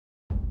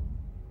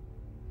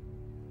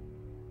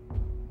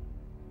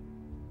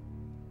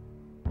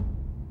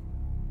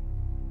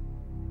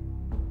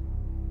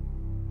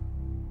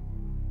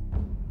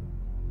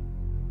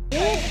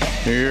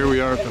Here we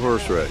are at the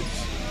horse rides.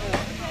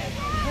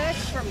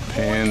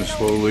 Pan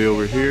slowly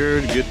over here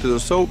to get to the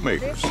soap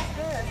makers.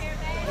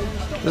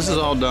 This is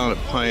all down at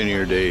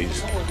Pioneer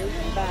Days.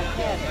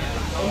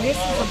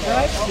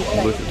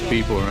 Look at the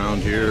people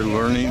around here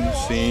learning,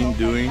 seeing,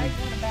 doing.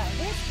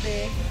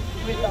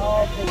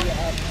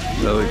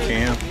 Another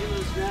camp.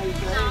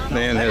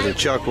 Man has a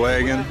chuck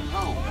wagon.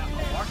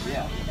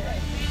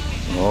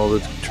 All the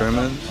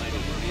trimmings.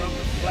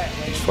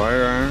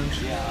 Fire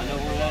irons.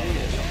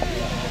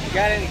 You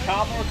got any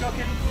copper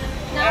cooking?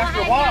 No, After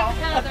a while.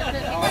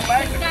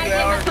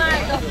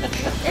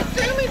 It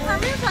threw me for a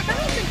minute. Like, I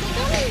don't think we're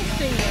going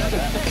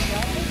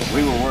to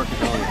We were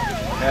working on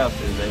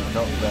houses. They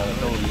talked about it.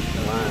 Told you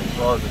the line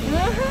closet.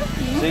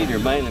 Cedar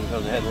mainly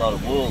because they had a lot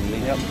of wool and we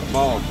helped them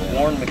all.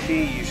 Warren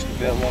McKee used to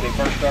build when he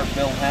first started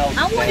building houses.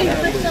 I want him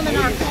to put some in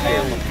our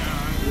car.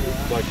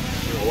 Like,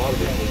 you know, a lot of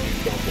people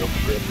use compost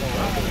to grip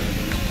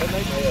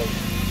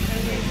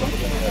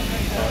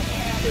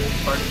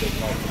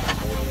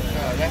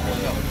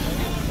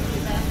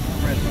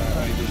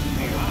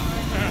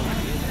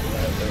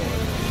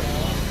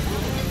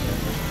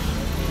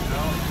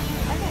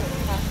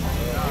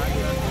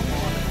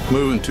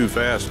Moving too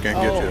fast, can't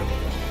get you.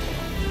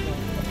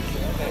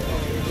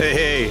 Hey,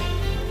 hey.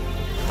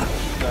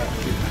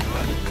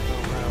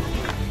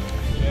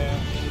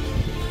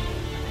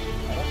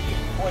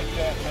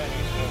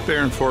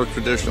 Barren Fork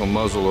traditional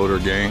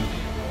muzzleloader gang.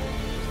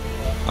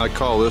 I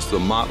call this the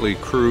motley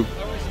crew.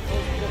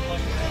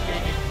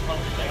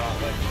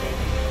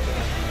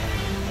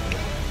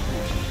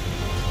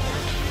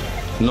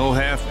 No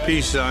half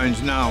peace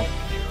signs now.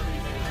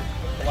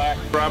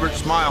 Robert,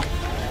 smile.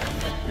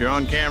 You're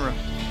on camera.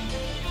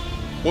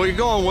 Where you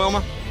going,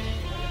 Wilma?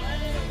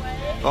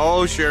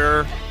 Oh,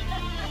 sure.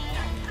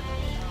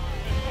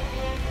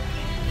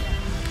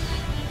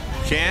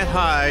 Can't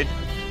hide.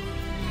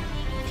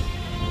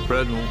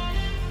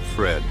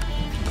 Fred.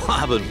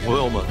 Bob and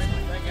Wilma.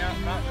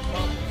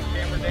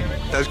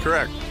 That's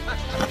correct.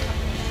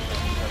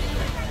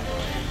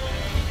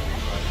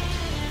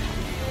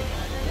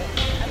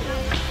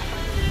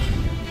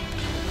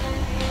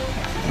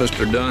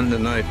 Mr. Dunn, the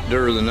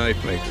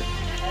knife maker.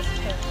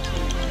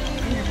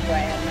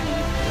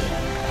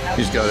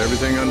 He's got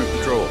everything under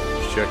control.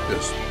 Check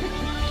this.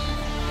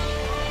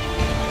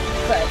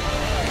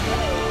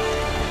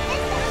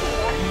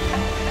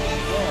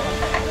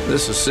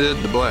 This is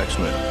Sid, the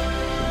blacksmith.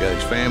 He's got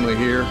his family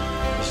here.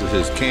 This is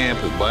his camp,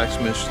 his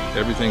blacksmith,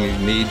 everything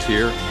he needs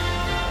here.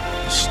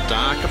 A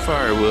stock of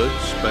firewood,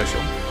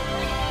 special.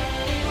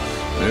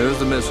 There's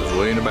the missus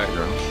way in the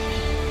background.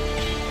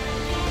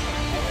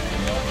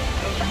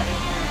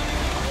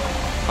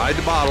 Hide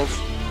the bottles.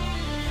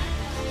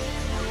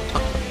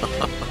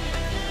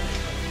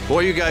 Where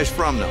are you guys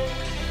from now?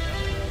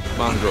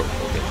 Monroe.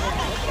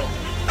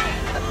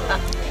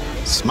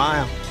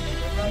 Smile.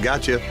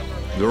 Gotcha.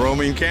 The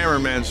roaming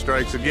cameraman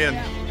strikes again.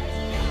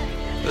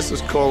 This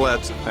is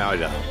Colette's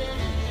hideout.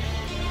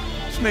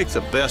 This makes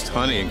the best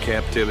honey in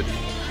captivity.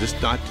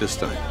 Just not this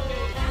time.